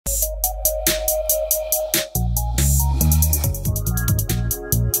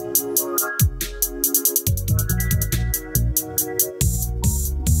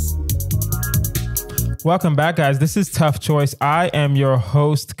Welcome back, guys. This is Tough Choice. I am your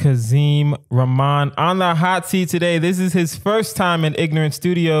host, Kazeem. Rahman on the hot seat today. This is his first time in Ignorant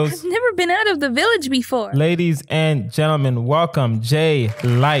Studios. I've never been out of the village before. Ladies and gentlemen, welcome Jay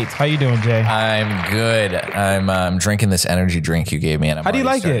Light. How you doing, Jay? I'm good. I'm drinking this energy drink you gave me, and I'm How do you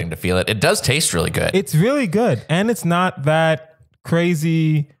like starting to feel it. It does taste really good. It's really good, and it's not that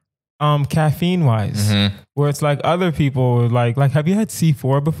crazy caffeine wise. Where it's like other people like have you had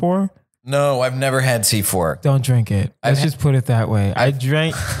C4 before? No, I've never had C4. Don't drink it. Let's just put it that way. I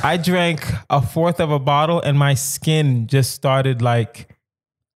drank a fourth of a bottle and my skin just started like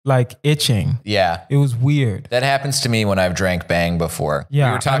itching. Yeah. It was weird. That happens to me when I've drank Bang before. Yeah.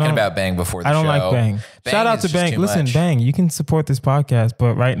 We were talking about Bang before the show. I don't like Bang. Shout out to Bang. Listen, Bang, you can support this podcast,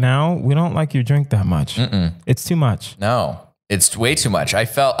 but right now we don't like your drink that much. It's too much. No, it's way too much.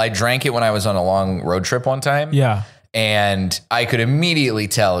 I drank it when I was on a long road trip one time. Yeah. And I could immediately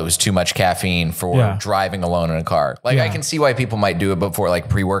tell it was too much caffeine for driving alone in a car. Like I can see why people might do it before like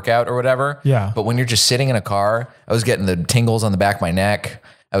pre-workout or whatever. Yeah. But when you're just sitting in a car, I was getting the tingles on the back of my neck.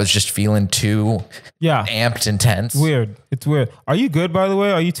 I was just feeling too amped and tense. Weird. It's weird. Are you good, by the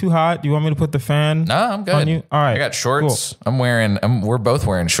way? Are you too hot? Do you want me to put the fan I'm good. on you? All right. I got shorts. Cool. We're both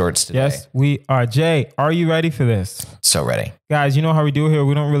wearing shorts today. Yes, we are. Jay, are you ready for this? So ready. Guys, you know how we do it here.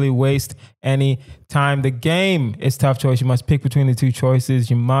 We don't really waste any time. The game is Tough Choice. You must pick between the two choices.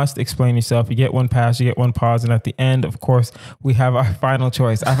 You must explain yourself. You get one pass, you get one pause. And at the end, of course, we have our final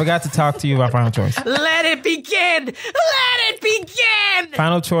choice. I forgot to talk to you about final choice. Let it begin. Let it begin.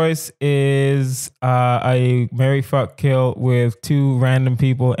 Final choice is a marry, fuck, kill with two random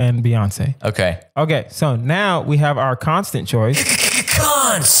people and Beyonce. Okay, so now we have our constant choice.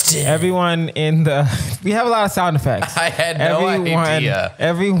 Constant. Everyone we have a lot of sound effects. I had no idea.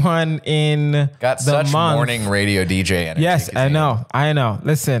 Everyone in got the such month, morning radio DJ energy. Yes, I know.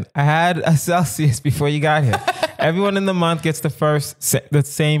 Listen, I had a Celsius before you got here. Everyone in the month gets the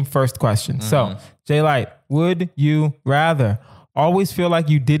same first question. So, Jay Light, would you rather always feel like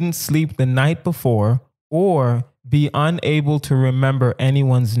you didn't sleep the night before or be unable to remember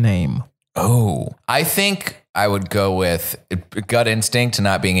anyone's name? Oh, I think I would go with gut instinct to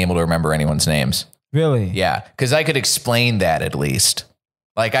not being able to remember anyone's names. Really? Yeah, because I could explain that at least.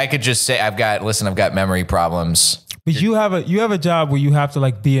 Like I could just say, I've got memory problems. But you have a job where you have to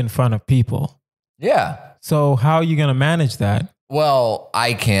like be in front of people. Yeah. So how are you going to manage that? Well,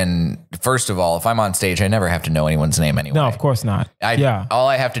 I can, first of all, if I'm on stage, I never have to know anyone's name anyway. No, of course not. All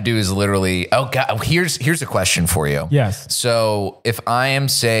I have to do is literally, here's a question for you. Yes. So if I am,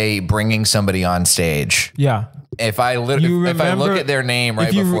 say, bringing somebody on stage. Yeah. If I look at their name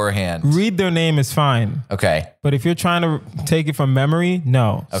right beforehand. Read their name is fine. Okay. But if you're trying to take it from memory,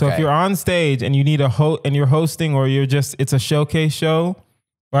 no. Okay. So if you're on stage and you need and you're hosting or it's a showcase show,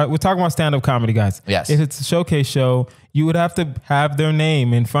 right? We're talking about stand-up comedy, guys. Yes. If it's a showcase show, you would have to have their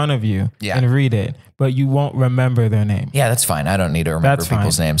name in front of you and read it, but you won't remember their name. Yeah, that's fine. I don't need to remember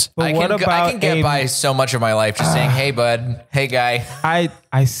people's names. But I can get by so much of my life just saying, "Hey, bud. Hey, guy."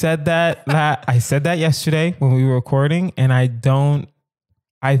 I said that yesterday when we were recording, and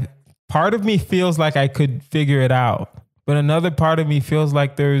part of me feels like I could figure it out, but another part of me feels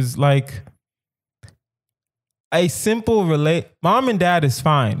like there's like a simple mom and dad is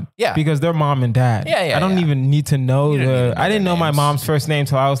fine. Yeah. Because they're mom and dad. Yeah. I don't even need to know I didn't know my mom's first name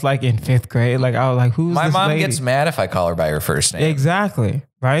till I was like in 5th grade. Like I was like, who's my this mom lady? Gets mad if I call her by her first name. Exactly.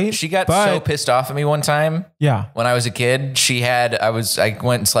 Right? She got so pissed off at me one time. Yeah. When I was a kid, I went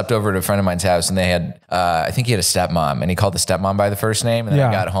and slept over at a friend of mine's house and they had, I think he had a stepmom and he called the stepmom by the first name. And then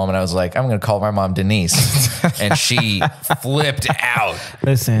I got home and I was like, I'm going to call my mom Denise. And she flipped out.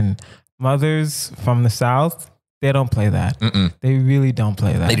 Listen, mothers from the South, they don't play that. They really don't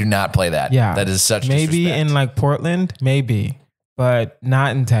play that. They do not play that. Yeah. That is such maybe disrespect. in like Portland, maybe, but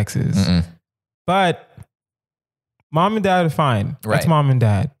not in Texas. But mom and dad are fine. Right. That's mom and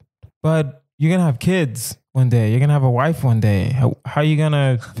dad. But you're going to have kids one day. You're going to have a wife one day. How are you going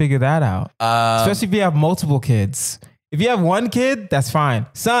to figure that out? Especially if you have multiple kids. If you have one kid, that's fine.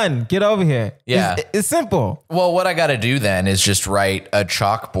 Son, get over here. Yeah. It's simple. Well, what I got to do then is just write a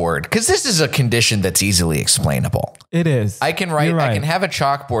chalkboard because this is a condition that's easily explainable. It is. I can write, I can have a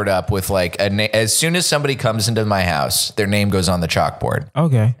chalkboard up with like as soon as somebody comes into my house, their name goes on the chalkboard.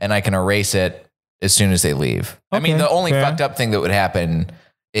 Okay. And I can erase it as soon as they leave. Okay, I mean, the only fucked up thing that would happen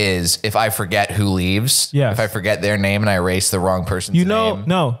is if I forget who leaves. Yes. If I forget their name and I erase the wrong person's name.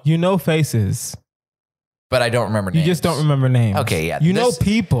 No, you know faces. But I don't remember names. You just don't remember names. Okay, yeah. You know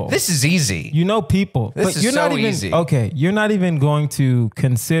people. This is easy. You know people. This is so easy. Okay, you're not even going to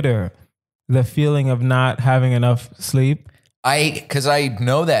consider the feeling of not having enough sleep. Because I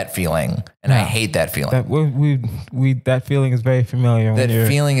know that feeling and I hate that feeling. That feeling is very familiar. That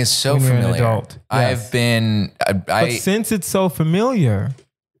feeling is so familiar. An adult. Yes. But since it's so familiar,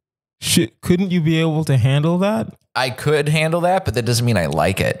 couldn't you be able to handle that? I could handle that, but that doesn't mean I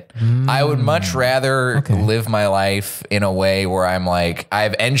like it. I would much rather live my life in a way where I'm like,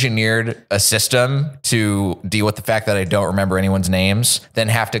 I've engineered a system to deal with the fact that I don't remember anyone's names than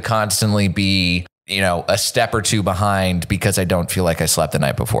have to constantly be, a step or two behind because I don't feel like I slept the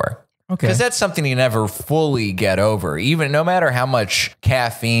night before. Okay. Because that's something you never fully get over, even no matter how much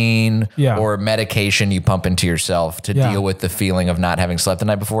caffeine or medication you pump into yourself to deal with the feeling of not having slept the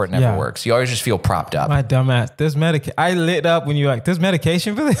night before. It never works. You always just feel propped up. My dumbass. There's I lit up when you were like, there's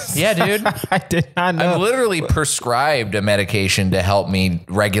medication for this? Yeah, dude. I did not know. I'm literally prescribed a medication to help me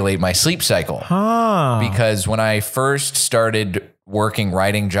regulate my sleep cycle. Because when I first started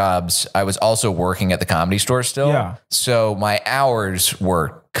writing jobs, I was also working at the Comedy Store still. Yeah. So my hours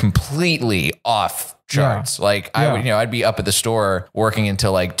were completely off charts. I'd be up at the store working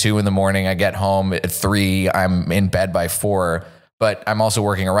until like 2 a.m. I get home at 3. I'm in bed by 4. But I'm also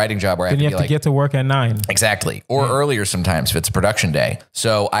working a writing job where I have to get to work at 9. Exactly. Or earlier sometimes if it's a production day.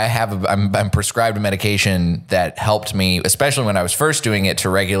 So I'm prescribed a medication that helped me, especially when I was first doing it, to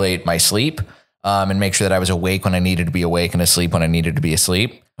regulate my sleep. And make sure that I was awake when I needed to be awake and asleep when I needed to be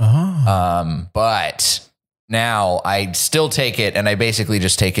asleep. But now I still take it, and I basically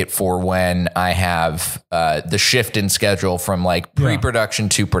just take it for when I have the shift in schedule from like pre-production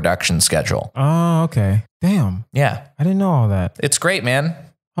to production schedule. Oh, okay. Damn. Yeah. I didn't know all that. It's great, man.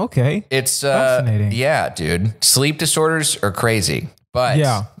 Okay. It's fascinating. Yeah, dude. Sleep disorders are crazy.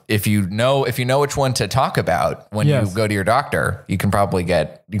 But if you know which one to talk about when you go to your doctor, you can probably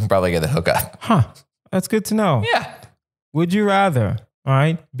get the hookup. Huh. That's good to know. Yeah. Would you rather, all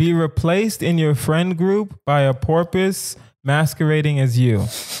right, be replaced in your friend group by a porpoise masquerading as you,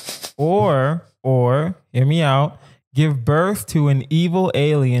 or hear me out, give birth to an evil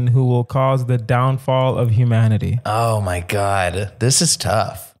alien who will cause the downfall of humanity? Oh my God, this is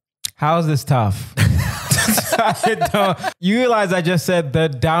tough. How is this tough? You realize I just said the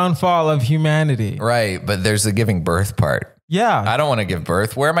downfall of humanity. Right, but there's the giving birth part. Yeah. I don't want to give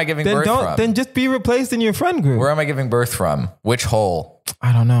birth. Where am I giving birth from? Then just be replaced in your friend group. Where am I giving birth from? Which hole?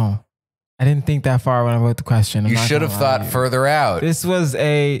 I don't know. I didn't think that far when I wrote the question. You should have thought further out. This was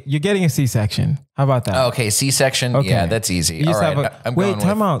you're getting a C-section. How about that? Okay, C-section. Okay. Yeah, that's easy. All right. I'm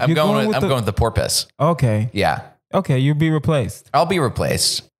going with the porpoise. Okay. Yeah. Okay, you'll be replaced. I'll be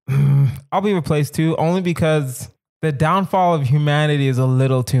replaced. I'll be replaced too, only because the downfall of humanity is a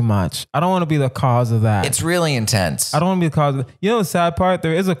little too much. I don't want to be the cause of that. It's really intense. I don't want to be the cause of that. You know the sad part?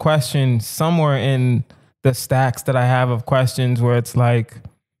 There is a question somewhere in the stacks that I have of questions where it's like,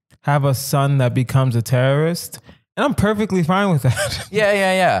 have a son that becomes a terrorist. And I'm perfectly fine with that.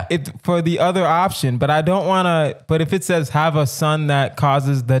 Yeah. For the other option, but I don't want to. But if it says have a son that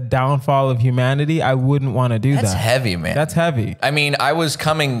causes the downfall of humanity, I wouldn't want to do that. That's heavy, man. That's heavy. I mean,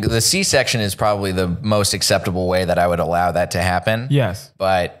 the C-section is probably the most acceptable way that I would allow that to happen. Yes.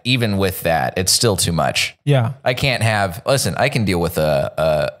 But even with that, it's still too much. Yeah. I can deal with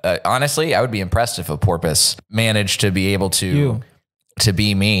honestly, I would be impressed if a porpoise managed to be able to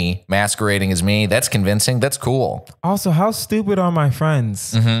be me, masquerading as me. That's convincing. That's cool. Also, how stupid are my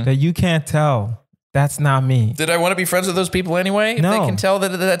friends that you can't tell that's not me? Did I want to be friends with those people anyway? No. If they can tell that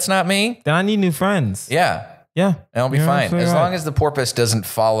that's not me? Then I need new friends. Yeah. Yeah. And I'll be fine. As long as the porpoise doesn't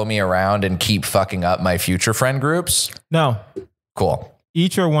follow me around and keep fucking up my future friend groups. No. Cool.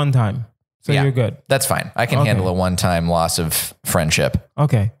 Each or one time. So you're good. That's fine. I can handle a one-time loss of friendship.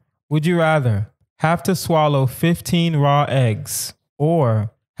 Okay. Would you rather have to swallow 15 raw eggs or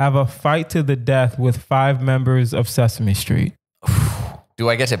have a fight to the death with 5 members of Sesame Street? Do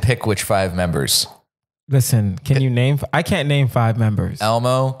I get to pick which 5 members? Listen, can you name? I can't name 5 members.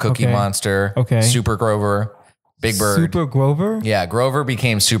 Elmo, Cookie Monster, Super Grover, Big Bird. Super Grover? Yeah, Grover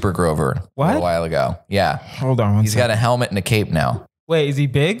became Super Grover a while ago. Yeah. Hold on. He's got a helmet and a cape now. Wait, is he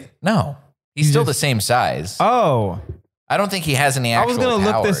big? No. He's still the same size. Oh. I don't think he has any actual powers. I was going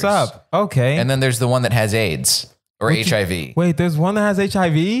to look this up. Okay. And then there's the one that has AIDS. Or HIV. Wait, there's one that has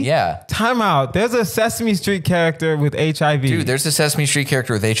HIV? Yeah. Time out. There's a Sesame Street character with HIV. Dude, there's a Sesame Street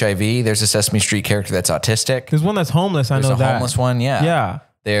character with HIV. There's a Sesame Street character that's autistic. There's one that's homeless. I know that. There's a homeless one, yeah. Yeah.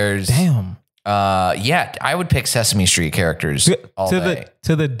 There's... Damn. Yeah, I would pick Sesame Street characters all day.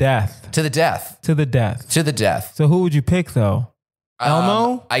 To the death. To the death. To the death. To the death. So who would you pick, though?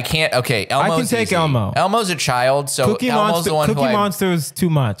 Elmo? I can't. Okay, Elmo's I can take easy. Elmo. Elmo's a child, so Elmo's the one Cookie Monster is too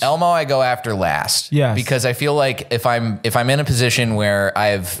much. Elmo, I go after last. Yes. Because I feel like if I'm in a position where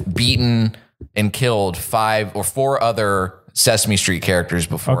I've beaten and killed 5 or 4 other Sesame Street characters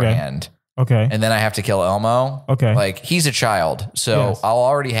beforehand. Okay. And then I have to kill Elmo. Okay. Like, he's a child. So Yes.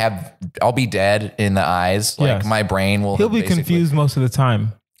 I'll be dead in the eyes. Like, Yes. my brain will. He'll be confused most of the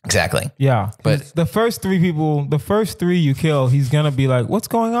time. Exactly. Yeah. But the first three you kill, he's going to be like, what's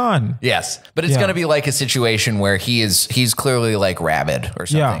going on? Yes. But it's going to be like a situation where he's clearly like rabid or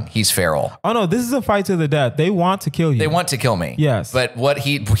something. Yeah. He's feral. Oh, no, this is a fight to the death. They want to kill you. They want to kill me. Yes. But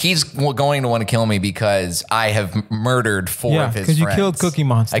he's going to want to kill me because I have murdered 4 of his friends. because you killed Cookie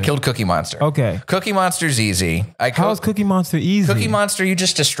Monster. I killed Cookie Monster. Okay. Cookie Monster's easy. How is Cookie Monster easy? Cookie Monster, you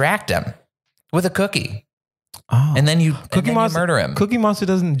just distract him with a cookie. Oh. And then you Monster, murder him. Cookie Monster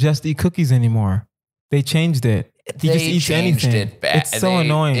doesn't just eat cookies anymore. They changed it. He just eats anything. It back. It's so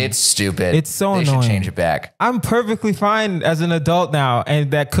annoying. It's stupid. It's so they annoying. Should change it back. I'm perfectly fine as an adult now,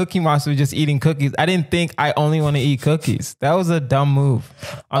 and that Cookie Monster was just eating cookies. I didn't think I only want to eat cookies. That was a dumb move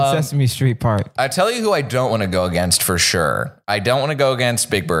on Sesame Street part. I tell you who I don't want to go against for sure. I don't want to go against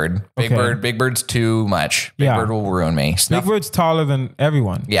Big Bird. Big Bird's too much. Big Bird will ruin me. Big Bird's taller than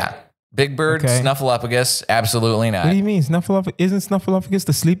everyone. Yeah. Big Bird, Snuffleupagus, absolutely not. What do you mean? Isn't Snuffleupagus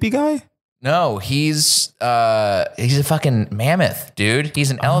the sleepy guy? No, he's a fucking mammoth, dude.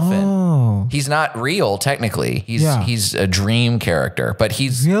 He's an elephant. Oh. He's not real, technically. He's a dream character, but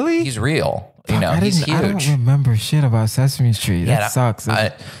he's real. You know, he's huge. I don't remember shit about Sesame Street. That sucks.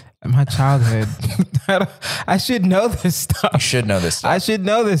 My childhood. I should know this stuff. You should know this stuff. I should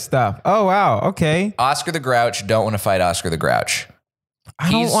know this stuff. Oh, wow. Okay. Oscar the Grouch, don't want to fight Oscar the Grouch. I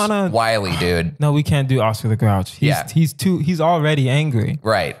don't want to. Wily, dude. No, we can't do Oscar the Grouch. He's already angry.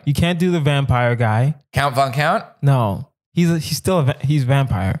 Right. You can't do the vampire guy. Count Von Count? No. He's still he's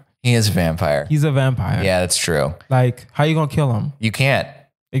vampire. He is a vampire. He's a vampire. Yeah, that's true. Like, how you going to kill him? You can't.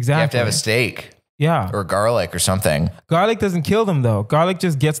 Exactly. You have to have a steak. Yeah. Or garlic or something. Garlic doesn't kill them, though. Garlic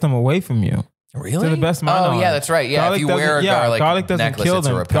just gets them away from you. Really? To the best of my knowledge. Yeah, that's right. Yeah, garlic if you wear a garlic doesn't necklace, kill it's a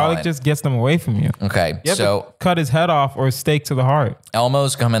them. repellent. Garlic just gets them away from you. Okay, You have to cut his head off or stake to the heart.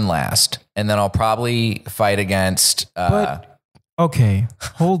 Elmo's coming last, and then I'll probably fight against. Okay,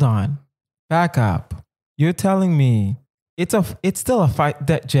 hold on, back up. You're telling me it's still a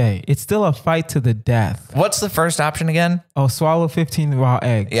fight, Jay. It's still a fight to the death. What's the first option again? Oh, swallow 15 raw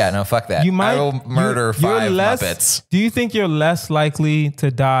eggs. Yeah, no, fuck that. I will murder 5 Muppets. Do you think you're less likely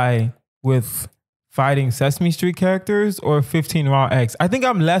to die with fighting Sesame Street characters or 15 raw eggs? I think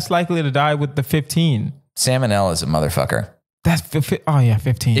I'm less likely to die with the 15. Salmonella is a motherfucker. That's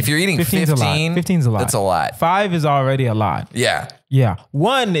 15. If you're eating 15, 15's a lot. That's a lot. 5 is already a lot. Yeah. Yeah.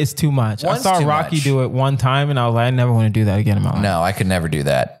 1 is too much. One's I saw too Rocky much. do it one time and I was like, I never want to do that again in my life. No, I could never do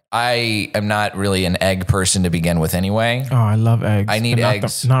that. I am not really an egg person to begin with anyway. Oh, I love eggs. I need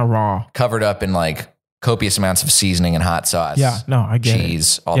eggs. Not raw. Covered up in like copious amounts of seasoning and hot sauce. Yeah, no, I get it.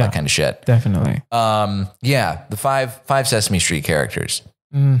 Cheese, all that kind of shit. Definitely. Yeah, the five Sesame Street characters.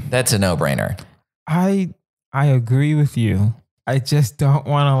 That's a no-brainer. I agree with you. I just don't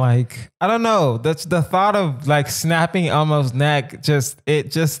want to I don't know. That's the thought of snapping Elmo's neck.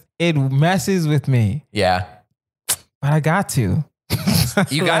 It messes with me. Yeah. But I got to.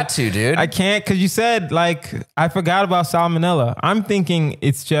 You got to, dude. I can't, because you said I forgot about salmonella. I'm thinking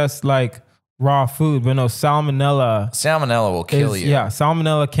it's just raw food, but no, salmonella will kill you. Yeah,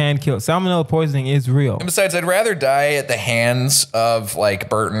 salmonella can kill. Salmonella poisoning is real. And besides, I'd rather die at the hands of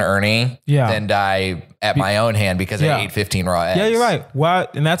Bert and Ernie than die at my own hand because I ate 15 raw eggs. Yeah, you're right.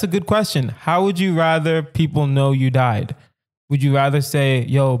 What? And that's a good question. How would you rather people know you died? Would you rather say,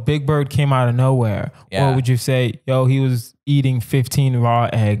 yo, Big Bird came out of nowhere? Yeah. Or would you say, yo, he was eating 15 raw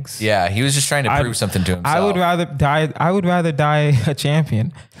eggs? Yeah, he was just trying to prove something to himself. I would rather die a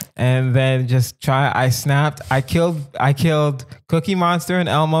champion and then just try. I snapped. I killed Cookie Monster and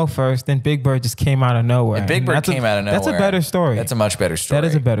Elmo first, then Big Bird just came out of nowhere. And Big Bird came out of nowhere. That's a better story. That's a much better story. That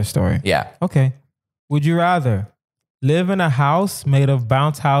is a better story. Yeah. Okay. Would you rather live in a house made of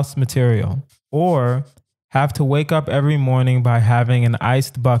bounce house material or have to wake up every morning by having an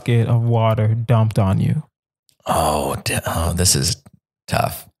iced bucket of water dumped on you? Oh, this is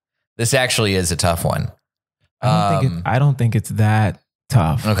tough. This actually is a tough one. I don't think it's that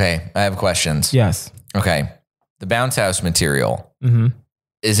tough. Okay, I have questions. Yes. Okay. The bounce house material. Mm-hmm.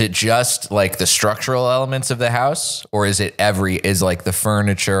 Is it just the structural elements of the house, or is it the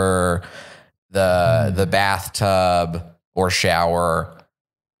furniture, the bathtub or shower?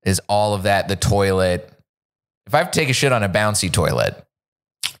 Is all of that the toilet? If I have to take a shit on a bouncy toilet.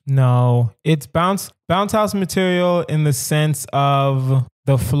 No, it's bounce house material in the sense of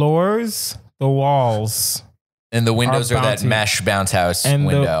the floors, the walls. And the windows are that mesh bounce house and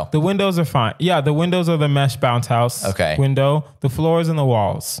window. The windows are fine. Yeah, the windows are the mesh bounce house window. The floors and the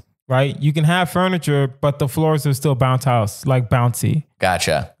walls. right? You can have furniture, but the floors are still bounce house, like bouncy.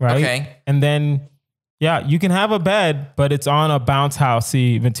 Gotcha. Right. Okay. And then, yeah, you can have a bed, but it's on a bounce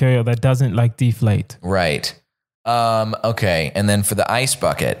housey material that doesn't like deflate. Right. Okay. And then for the ice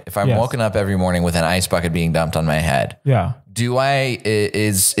bucket, if I'm woken up every morning with an ice bucket being dumped on my head,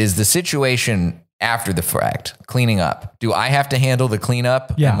 is the situation after the fact, cleaning up, do I have to handle the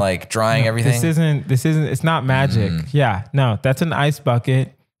cleanup and like drying everything? It's not magic. Yeah. No, that's an ice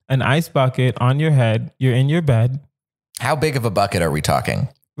bucket on your head. You're in your bed. How big of a bucket are we talking?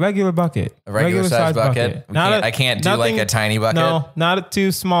 Regular bucket. A regular size bucket? I can't do like a tiny bucket? No, not a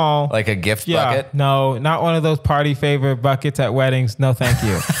too small. Like a gift bucket? No, not one of those party favor buckets at weddings. No, thank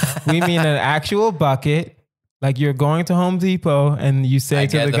you. We mean an actual bucket. Like you're going to Home Depot and you say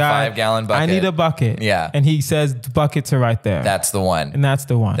to the guy, 5-gallon bucket. I need a bucket. Yeah. And he says the buckets are right there. That's the one. And that's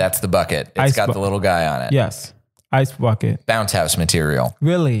the one. That's the bucket. It's got the little guy on it. Yes. Ice bucket. Bounce house material.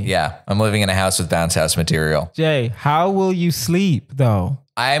 Really? Yeah. I'm living in a house with bounce house material. Jay, how will you sleep though?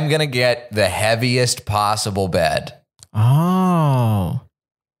 I'm going to get the heaviest possible bed. Oh.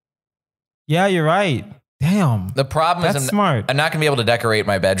 Yeah, you're right. Damn. The problem is smart. I'm not going to be able to decorate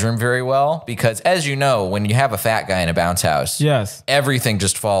my bedroom very well because, as you know, when you have a fat guy in a bounce house, everything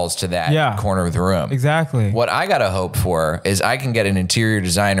just falls to that corner of the room. Exactly. What I got to hope for is I can get an interior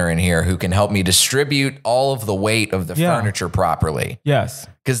designer in here who can help me distribute all of the weight of the furniture properly. Yes.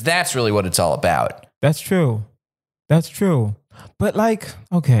 Because that's really what it's all about. That's true. That's true. But like,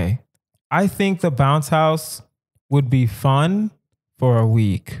 okay, I think the bounce house would be fun for a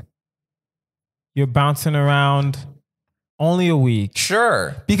week. You're bouncing around only a week.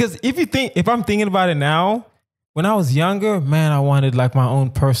 Sure. Because if I'm thinking about it now, when I was younger, man, I wanted like my own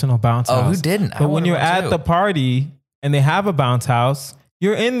personal bounce house. Oh, who didn't? But when you're at the party and they have a bounce house,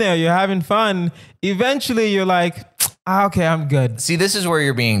 you're in there, you're having fun. Eventually you're like, okay, I'm good. See, this is where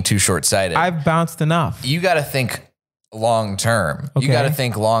you're being too short-sighted. I've bounced enough. You got to think long term. Okay. You got to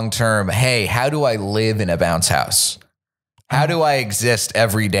think long term. Hey, how do I live in a bounce house? How do I exist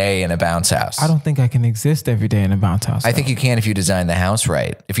every day in a bounce house? I don't think I can exist every day in a bounce house. I think you can if you design the house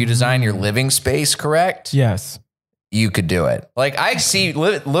right. If you design your living space correct, yes, you could do it. Like I see,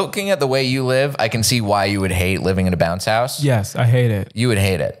 looking at the way you live, I can see why you would hate living in a bounce house. Yes, I hate it. You would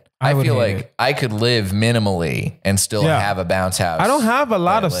hate it. I feel like I could live minimally and still have a bounce house. I don't have a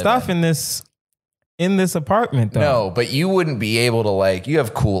lot of stuff in this apartment though. No, but you wouldn't be able to like, you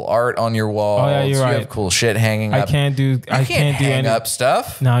have cool art on your walls. Oh, yeah, you're right. You have cool shit hanging up. I can't do hang up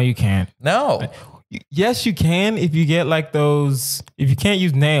stuff. No, you can't. No. Yes, you can if you get like those, if you can't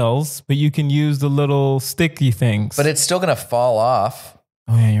use nails, but you can use the little sticky things. But it's still going to fall off.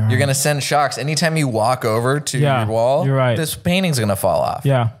 Oh yeah, you're right. You're going to send shocks. Anytime you walk over to your wall, you're right. This painting's going to fall off.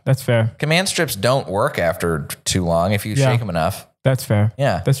 Yeah, that's fair. Command strips don't work after too long if you shake them enough. That's fair.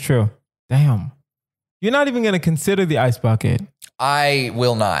 Yeah. That's true. Damn. You're not even going to consider the ice bucket. I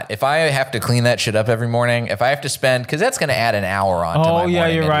will not. If I have to clean that shit up every morning, if I have to spend, because that's going to add an hour on to my morning. Oh, yeah,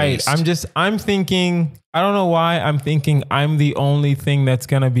 you're right. I'm thinking, I don't know why I'm thinking I'm the only thing that's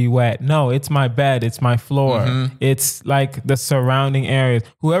going to be wet. No, it's my bed. It's my floor. Mm-hmm. It's like the surrounding areas.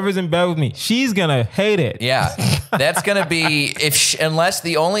 Whoever's in bed with me, she's going to hate it. Yeah. That's going to be, unless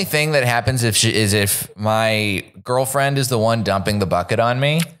the only thing that happens is if my girlfriend is the one dumping the bucket on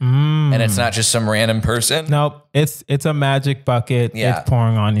me and it's not just some random person. Nope. It's a magic bucket. Yeah. It's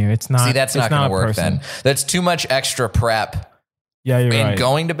pouring on you. It's not. See, that's not going to work then. That's too much extra prep. Yeah, you're right.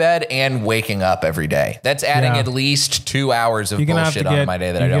 Going to bed and waking up every day. That's adding at least 2 hours of bullshit on my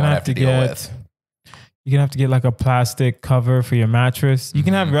day that I don't have to deal with. You're going to have to get like a plastic cover for your mattress. You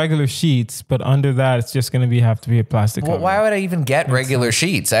can have regular sheets, but under that, it's just going to have to be a plastic cover. Why would I even get regular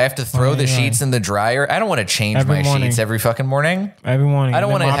sheets? I have to throw the sheets in the dryer. I don't want to change my sheets every fucking morning. Every morning. I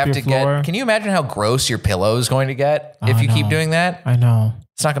don't want to have to get... Can you imagine how gross your pillow is going to get if you keep doing that? I know.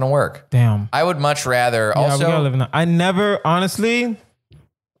 It's not going to work. Damn. I would much rather also... we gotta live in that. I never... Honestly,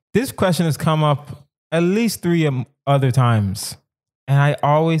 this question has come up at least 3 other times. And I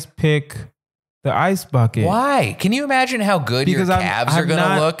always pick... the ice bucket. Why? Can you imagine how good your calves are going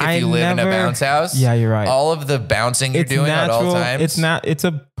to look if you live in a bounce house? Yeah, you're right. All of the bouncing you're doing at all times. It's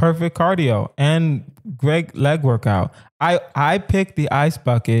a perfect cardio and great leg workout. I picked the ice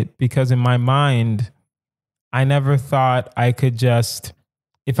bucket because in my mind, I never thought I could just,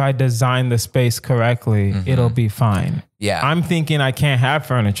 if I design the space correctly, it'll be fine. Yeah. I'm thinking I can't have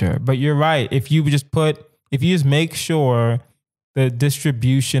furniture, but you're right. If you just make sure the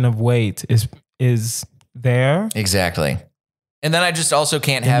distribution of weight is there. Exactly. And then I just also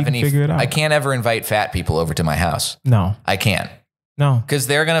can't have any, I can't ever invite fat people over to my house. No. I can't. No. Because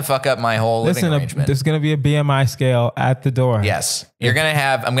they're going to fuck up my whole living arrangement. There's going to be a BMI scale at the door. Yes. I'm going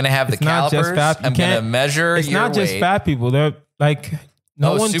to have the calipers. I'm going to measure your weight. It's not just fat people. They're like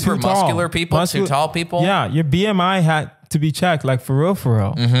no one's super too tall. muscular people, too tall people. Yeah, your BMI had to be checked, like for real, for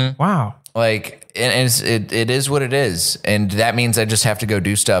real. Mm-hmm. Wow. Like it is what it is, and that means I just have to go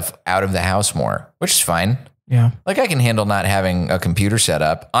do stuff out of the house more, which is fine. Yeah. Like I can handle not having a computer set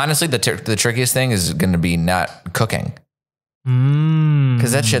up. Honestly, the trickiest thing is going to be not cooking.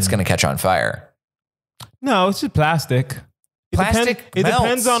 Because that shit's going to catch on fire. No, it's just plastic. It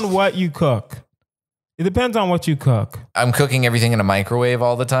depends on what you cook. It depends on what you cook. I'm cooking everything in a microwave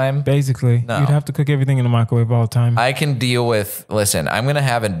all the time. Basically, no. You'd have to cook everything in a microwave all the time. I can deal with. Listen, I'm going to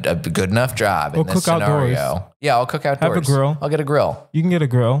have a good enough job in this scenario. Outdoors. Yeah, I'll cook outdoors. Have a grill. I'll get a grill. You can get a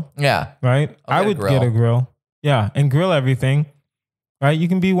grill. Yeah. Right? I would get a grill. Yeah, and grill everything. Right? You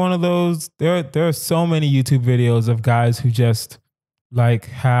can be one of those. There are so many YouTube videos of guys who just like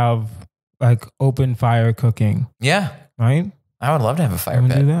have like open fire cooking. Yeah. Right? I would love to have a fire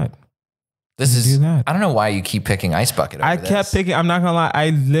pit. Do that. I don't know why you keep picking Ice Bucket over kept picking, I'm not gonna lie, I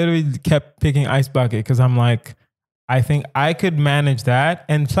literally kept picking Ice Bucket because I'm like, I think I could manage that.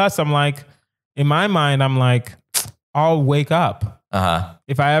 And plus I'm like, in my mind, I'm like, I'll wake up.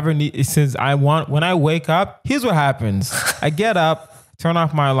 If I ever need, it says when I wake up, here's what happens. I get up, turn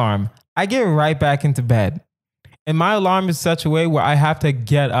off my alarm. I get right back into bed. And my alarm is such a way where I have to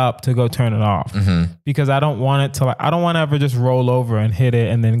get up to go turn it off because I don't want it to, I don't want to ever just roll over and hit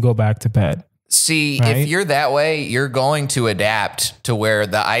it and then go back to bed. See, if you're that way, you're going to adapt to where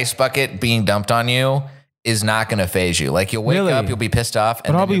the ice bucket being dumped on you is not going to phase you. Like you'll wake up, you'll be pissed off,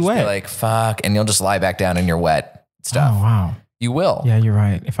 and then you'll be like, fuck, and you'll just lie back down in your wet stuff. Oh, wow. You will. Yeah, you're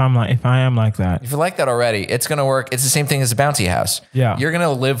right. If I am like that. If you're like that already, it's going to work. It's the same thing as a bouncy house. Yeah. You're going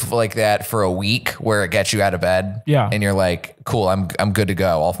to live like that for a week where it gets you out of bed. Yeah. And you're like, cool, I'm good to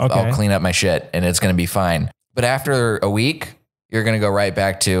go. I'll clean up my shit and it's going to be fine. But after a week, you're going to go right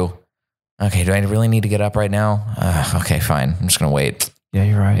back to, okay, do I really need to get up right now? Okay, fine. I'm just going to wait. Yeah,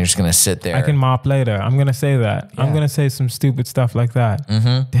 you're right. You're just going to sit there. I can mop later. I'm going to say that. Yeah. I'm going to say some stupid stuff like that.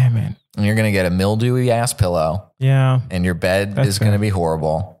 Damn it. And you're going to get a mildewy ass pillow. Yeah. And your bed is going to be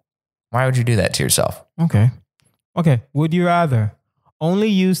horrible. Why would you do that to yourself? Okay. Would you rather only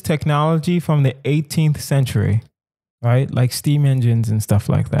use technology from the 18th century, right? Like steam engines and stuff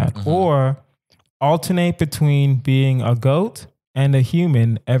like that. Or alternate between being a goat and a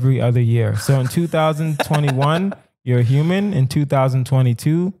human every other year. So in 2021, you're a human. In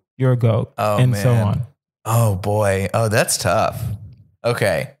 2022, you're a goat. And so on. Oh, boy. Oh, that's tough.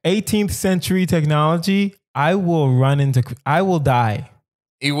 Okay. 18th century technology, I will die.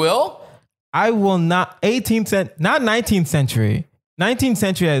 You will? I will not. 18th, not 19th century. 19th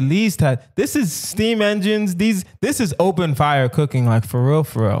century at least had, this is steam engines. This is open fire cooking, like for real,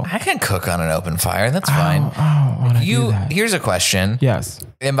 for real. I can cook on an open fire. That's fine. Here's a question. Yes.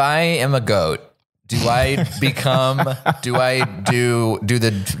 If I am a goat, do I do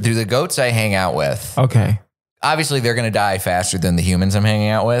the goats I hang out with? Okay. Obviously, they're going to die faster than the humans I'm hanging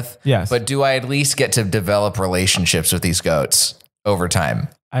out with. Yes. But do I at least get to develop relationships with these goats over time?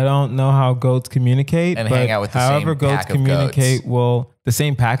 I don't know how goats communicate. And hang out with the same pack goats of communicate, goats. The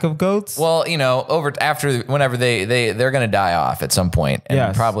same pack of goats? Well, whenever they're going to die off at some point.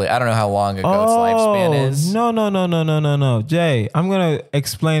 And probably, I don't know how long a goat's lifespan is. No. Jay, I'm going to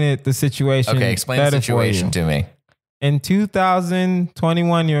explain the situation. Okay, explain the situation to me. In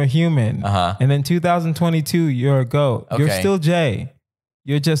 2021, you're a human. And then 2022, you're a goat. Okay. You're still Jay.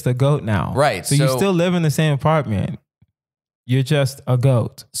 You're just a goat now. Right. So you still live in the same apartment. You're just a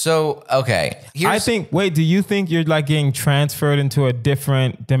goat. So, okay. Do you think you're like getting transferred into a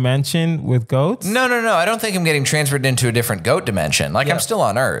different dimension with goats? No. I don't think I'm getting transferred into a different goat dimension. Like I'm still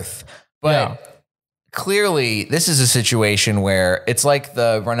on Earth. But clearly, this is a situation where it's like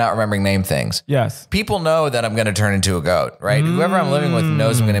we're not remembering name things. Yes. People know that I'm going to turn into a goat, right? Whoever I'm living with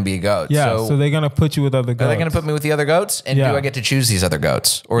knows I'm going to be a goat. Yeah, so they're going to put you with other goats. Are they going to put me with the other goats? And do I get to choose these other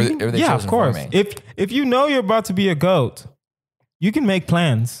goats? Or are they chosen of course. for me? If you know you're about to be a goat, you can make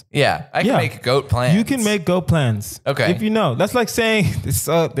plans. Yeah, I can make goat plans. You can make goat plans. Okay. If you know. That's like saying,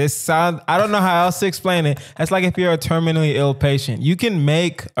 this sound, I don't know how else to explain it. That's like if you're a terminally ill patient. You can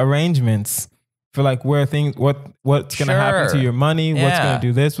make arrangements for like where things, what's going to happen to your money, what's going to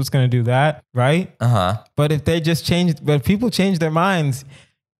do this, what's going to do that, right? But if if people change their minds,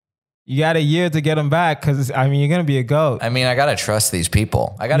 you got a year to get them back because, you're going to be a goat. I got to trust these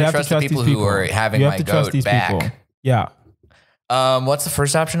people. I got to trust the people who are having my goat back. People. Yeah. What's the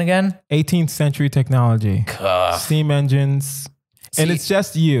first option again? 18th century technology. Steam engines. And it's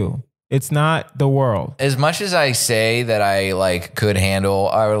just you. It's not the world. As much as I say that I like could handle,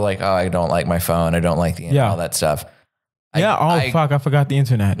 I would like, oh, I don't like my phone. I don't like the internet, all that stuff. Fuck, I forgot the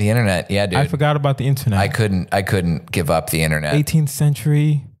internet. The internet, yeah, dude. I forgot about the internet. I couldn't give up the internet. 18th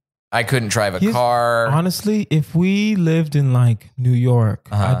century. I couldn't drive a car. Honestly, if we lived in like New York,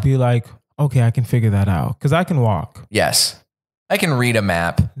 I'd be like, okay, I can figure that out because I can walk. Yes. I can read a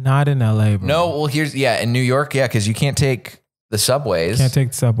map. Not in LA, bro. No, well, in New York, because you can't take the subways. Can't take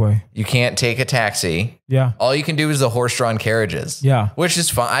the subway. You can't take a taxi. Yeah. All you can do is the horse-drawn carriages. Yeah. Which is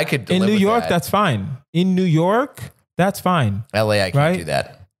fine. I could in New York, that's fine. In New York, that's fine. LA, I can't do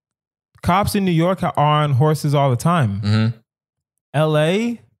that. Cops in New York are on horses all the time. Mm-hmm.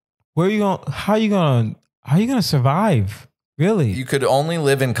 LA, where are you going? How are you going to survive? Really? You could only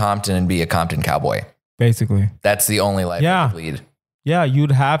live in Compton and be a Compton cowboy. Basically. That's the only life you could lead. Yeah,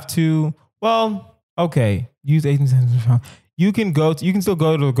 you'd have to. Well, okay. Use 18 cents. You can still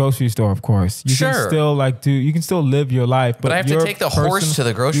go to the grocery store, of course. You can still you can still live your life. But I have to take the horse to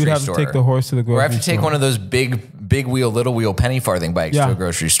the grocery store. You'd have to take the horse to the grocery store. Or I have to take one of those big wheel, little wheel penny farthing bikes to a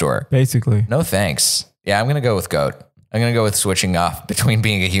grocery store. Basically. No thanks. Yeah, I'm going to go with goat. I'm going to go with switching off between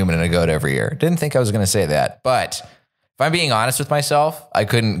being a human and a goat every year. Didn't think I was going to say that. But if I'm being honest with myself, I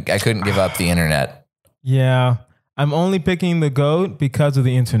couldn't give up the internet. Yeah. I'm only picking the goat because of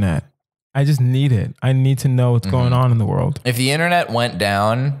the internet. I just need it. I need to know what's going on in the world. If the internet went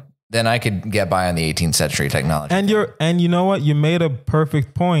down, then I could get by on the 18th century technology. And you know what? You made a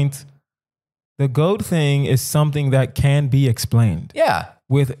perfect point. The goat thing is something that can be explained. Yeah.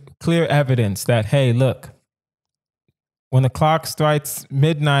 With clear evidence that, hey, look, when the clock strikes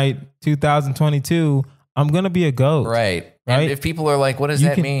midnight 2022, I'm going to be a goat. Right. And if people are like, what does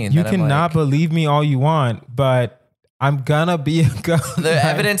that mean? You cannot believe me all you want, but I'm gonna be a goat. The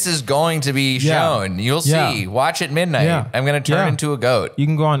evidence is going to be shown. You'll see. Watch at midnight. I'm gonna turn into a goat. You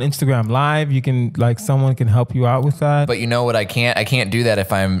can go on Instagram Live. You can someone can help you out with that. But you know what? I can't do that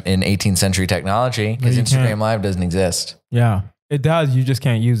if I'm in 18th century technology because Instagram Live doesn't exist. Yeah, it does. You just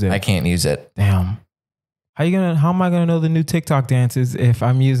can't use it. I can't use it. Damn. How am I gonna know the new TikTok dances if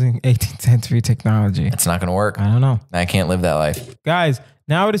I'm using 18th century technology? It's not gonna work. I don't know. I can't live that life. Guys,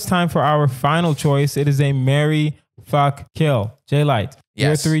 now it is time for our final choice. It is a marry, fuck, kill. Jay Light,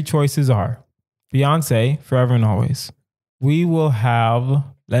 your three choices are Beyonce, Forever and Always. We will have,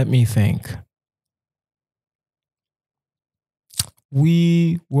 let me think.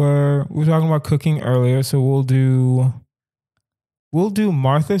 We were talking about cooking earlier, so we'll do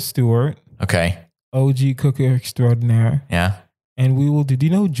Martha Stewart. Okay. OG cooker extraordinaire. Yeah. And we will do you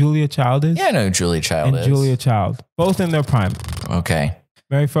know who Julia Child is? Yeah, I know who Julia Child is. Julia Child. Both in their prime. Okay.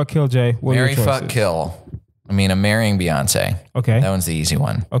 Marry, fuck, kill, Jay. What marry, fuck, kill. I mean, I'm marrying Beyonce. Okay. That one's the easy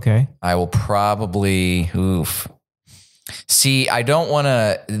one. Okay. I will probably, See, I don't want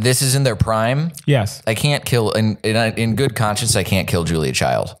to, this is in their prime. Yes. I can't kill, in good conscience, I can't kill Julia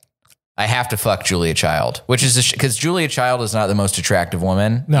Child. I have to fuck Julia Child, which is because Julia Child is not the most attractive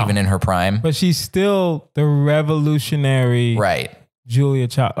woman, even in her prime. But she's still the revolutionary. Right. Julia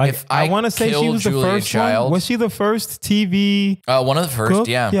Child. Like I want to say she was the first one. Was she the first TV? One of the first, cook?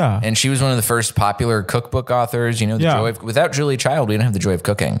 Yeah. And she was one of the first popular cookbook authors. You know, the joy of, without Julia Child, we didn't have the joy of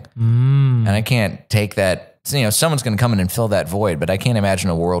cooking. And I can't take that. You know, someone's going to come in and fill that void, but I can't imagine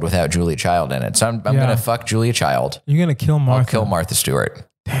a world without Julia Child in it. So I'm going to fuck Julia Child. You're going to kill Martha. I'll kill Martha Stewart.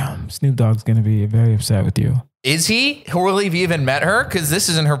 Damn, Snoop Dogg's going to be very upset with you. Is he? Will he have even met her? Because this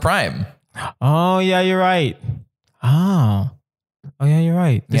isn't her prime. Oh, yeah, you're right. Oh, yeah, you're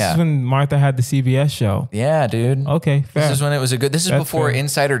right. This is when Martha had the CBS show. Yeah, dude. Okay, fair. This is when it was this is before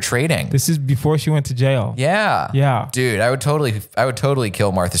insider trading. This is before she went to jail. Yeah. Yeah. Dude, I would totally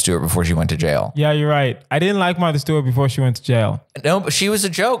kill Martha Stewart before she went to jail. Yeah, you're right. I didn't like Martha Stewart before she went to jail. No, but she was a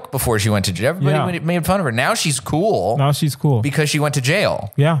joke before she went to jail. Everybody made fun of her. Now she's cool. Because she went to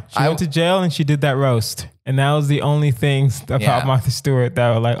jail. Yeah. She went to jail and she did that roast. And that was the only things about Martha Stewart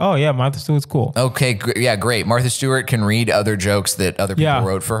that were like, oh yeah, Martha Stewart's cool. Okay, yeah, great. Martha Stewart can read other jokes that other people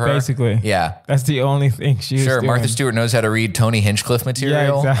wrote for her. Basically. Yeah. That's the only thing she was doing. Martha Stewart knows how to read Tony Hinchcliffe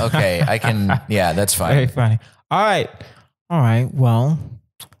material. Yeah, exactly. Okay, I can, that's fine. Very funny. All right, well,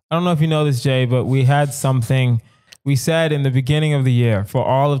 I don't know if you know this, Jay, but we had something we said in the beginning of the year for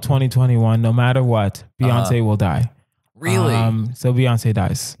all of 2021, no matter what, Beyonce will die. Really? So Beyonce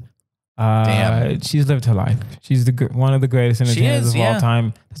dies. Damn. She's lived her life. She's one of the greatest entertainers of all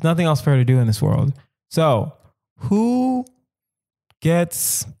time. There's nothing else for her to do in this world. So, who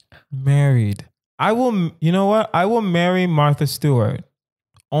gets married? You know what? I will marry Martha Stewart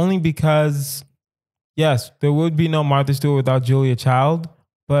only because, yes, there would be no Martha Stewart without Julia Child,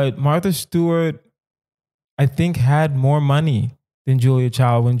 but Martha Stewart, I think, had more money than Julia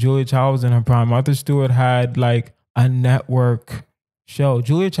Child. When Julia Child was in her prime, Martha Stewart had like a network show.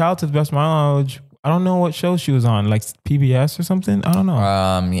 Julia Child, to the best of my knowledge, I don't know what show she was on, like PBS or something. I don't know.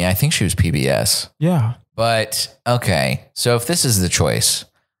 Yeah, I think she was PBS. Yeah. But okay, so if this is the choice,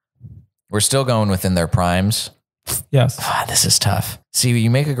 we're still going within their primes. Yes. This is tough. See, you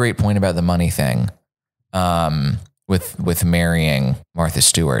make a great point about the money thing. With marrying Martha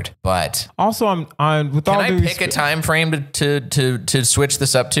Stewart, but also I'm with all can I pick a time frame to switch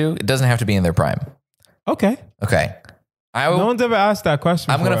this up to? It doesn't have to be in their prime. Okay. No one's ever asked that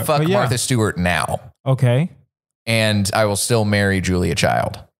question. I'm gonna fuck Martha Stewart now. Okay. And I will still marry Julia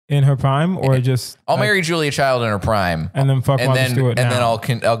Child in her prime, or just I'll marry Julia Child in her prime, and then fuck Martha Stewart now. And then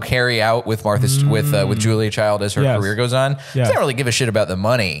I'll carry out with with Julia Child as her career goes on. I don't really give a shit about the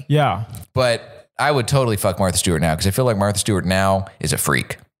money. Yeah, but I would totally fuck Martha Stewart now because I feel like Martha Stewart now is a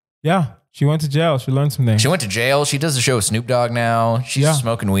freak. Yeah. She went to jail. She learned some things. She went to jail. She does the show with Snoop Dogg now. She's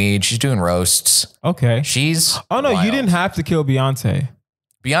smoking weed. She's doing roasts. Okay. She's wild. You didn't have to kill Beyonce.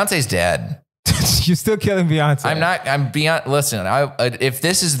 Beyonce's dead. You're still killing Beyonce. I'm beyond. Listen, if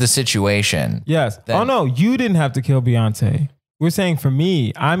this is the situation. Yes. You didn't have to kill Beyonce. We're saying for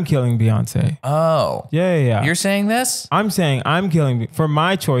me, I'm killing Beyonce. Oh. Yeah. You're saying this? I'm saying I'm killing, for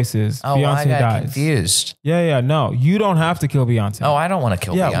my choices, Beyonce I got dies. confused. Yeah. No, you don't have to kill Beyonce. Oh, I don't want to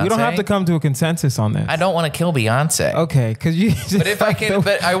kill Beyonce. Yeah, we don't have to come to a consensus on this. I don't want to kill Beyonce. Okay, because you just, but if I can,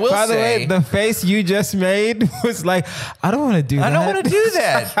 but I will by the say. way, the face you just made was like, I don't want to do that. I don't want to do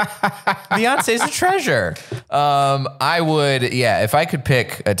that. Beyonce's a treasure. I would, if I could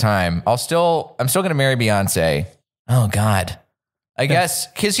pick a time, I'm still going to marry Beyonce. Oh God. I guess,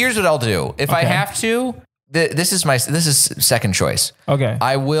 because here's what I'll do. If I have to, this is second choice. Okay.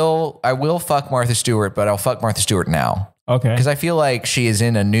 I will fuck Martha Stewart, but I'll fuck Martha Stewart now. Okay. Because I feel like she is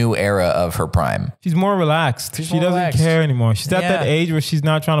in a new era of her prime. She's more relaxed. She doesn't care anymore. She's at that age where she's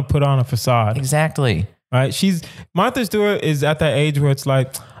not trying to put on a facade. Exactly. Right? Martha Stewart is at that age where it's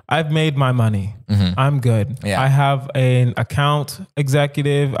like, I've made my money. Mm-hmm. I'm good. Yeah. I have an account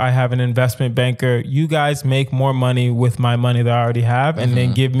executive. I have an investment banker. You guys make more money with my money that I already have and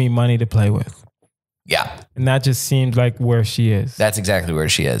then give me money to play with. Yeah. And that just seems like where she is. That's exactly where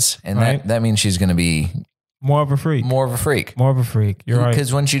she is. And that means she's going to be more of a freak. More of a freak. You're right.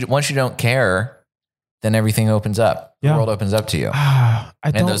 Because once you don't care, then everything opens up. The world opens up to you.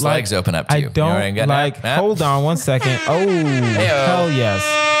 And those legs open up to you. Hold on one second. Oh, hell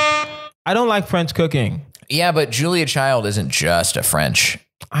yes. I don't like French cooking. Yeah, but Julia Child isn't just a French.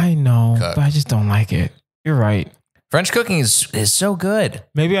 I know, but I just don't like it. You're right. French cooking is so good.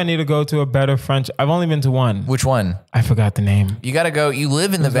 Maybe I need to go to a better French. I've only been to one. Which one? I forgot the name. You got to go. You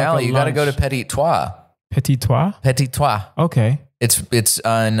live in the valley. You got to go to Petit Trois. Petit Trois? Petit Trois. Okay. It's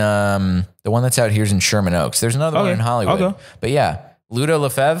on the one that's out here is in Sherman Oaks. There's another one in Hollywood. Okay. But yeah, Ludo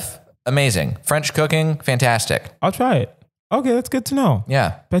Lefebvre, amazing. French cooking, fantastic. I'll try it. Okay, that's good to know.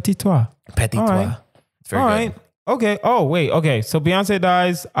 Yeah. Petit Trois. Petit Trois. Right. It's very good. Okay. Oh, wait. Okay. So Beyonce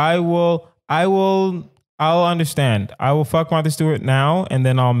dies. I'll understand. I will fuck Martha Stewart now, and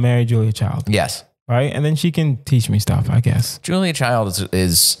then I'll marry Julia Child. Yes. Right? And then she can teach me stuff, I guess. Julia Child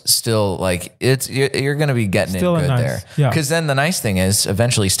is still like, you're going to be getting still it good there. Yeah. Because then the nice thing is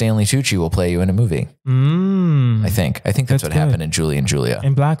eventually Stanley Tucci will play you in a movie. I think that's what happened in Julie and Julia.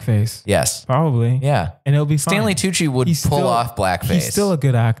 In blackface. Yes. Probably. Yeah. And it'll be fine. Stanley Tucci would pull off blackface. He's still a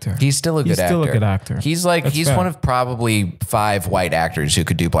good actor. He's still a good actor. He's one of probably 5 white actors who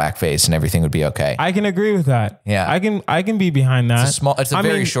could do blackface and everything would be okay. I can agree with that. Yeah. I can be behind that. It's a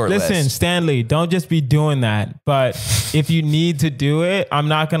very short list. Listen, Stanley, don't just be doing that. But if you need to do it, I'm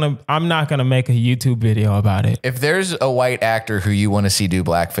not gonna make a YouTube video about it. If there's a white actor who you want to see do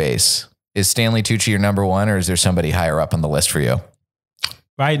blackface, is Stanley Tucci your number one, or is there somebody higher up on the list for you?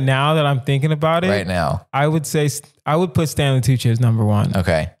 Right now that I'm thinking about it, right now, I would say I would put Stanley Tucci as number one.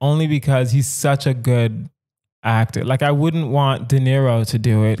 Okay, only because he's such a good actor. Like I wouldn't want De Niro to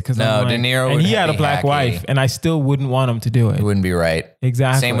do it because De Niro, and he had a black wife, and I still wouldn't want him to do it. It wouldn't be right.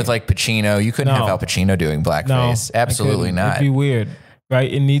 Exactly. Same with like Pacino. You couldn't have Al Pacino doing blackface. No, absolutely not. It'd be weird,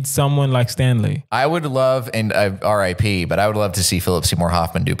 right? It needs someone like Stanley. I would love, and R.I.P. But I would love to see Philip Seymour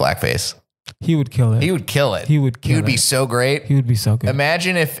Hoffman do blackface. He would kill it. He would kill it. He would be so great. He would be so good.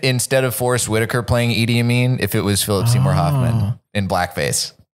 Imagine if instead of Forrest Whitaker playing Idi Amin, if it was Philip Seymour Hoffman in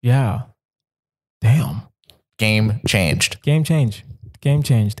blackface. Yeah. Damn. Game changed. Game changed.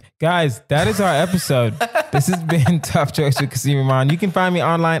 Guys, that is our episode. This has been Tough Choice with Kazeem Rahman. You can find me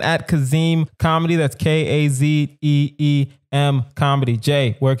online at Kazeem Comedy. That's Kazeem Comedy.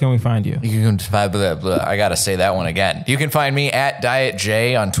 Jay, where can we find you? You can find I gotta say that one again. You can find me at Diet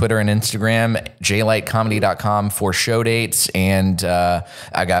J on Twitter and Instagram, jlightcomedy.com for show dates, and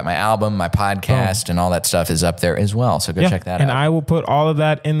I got my album, my podcast, and all that stuff is up there as well. So go check that out. And I will put all of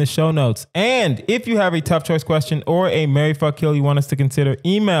that in the show notes. And if you have a tough choice question or a Marry Fuck Kill you want us to consider,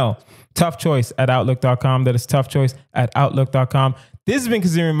 email toughchoice@outlook.com. That is toughchoice@outlook.com. This has been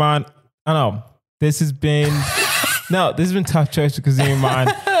Kazeem Rahman. I know this has been Tough Choice with Kazeem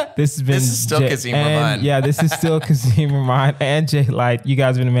Rahman. This is still Kazeem Rahman. Yeah, this is still Kazeem Rahman and Jay Light. You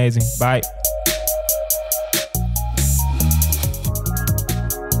guys have been amazing. Bye.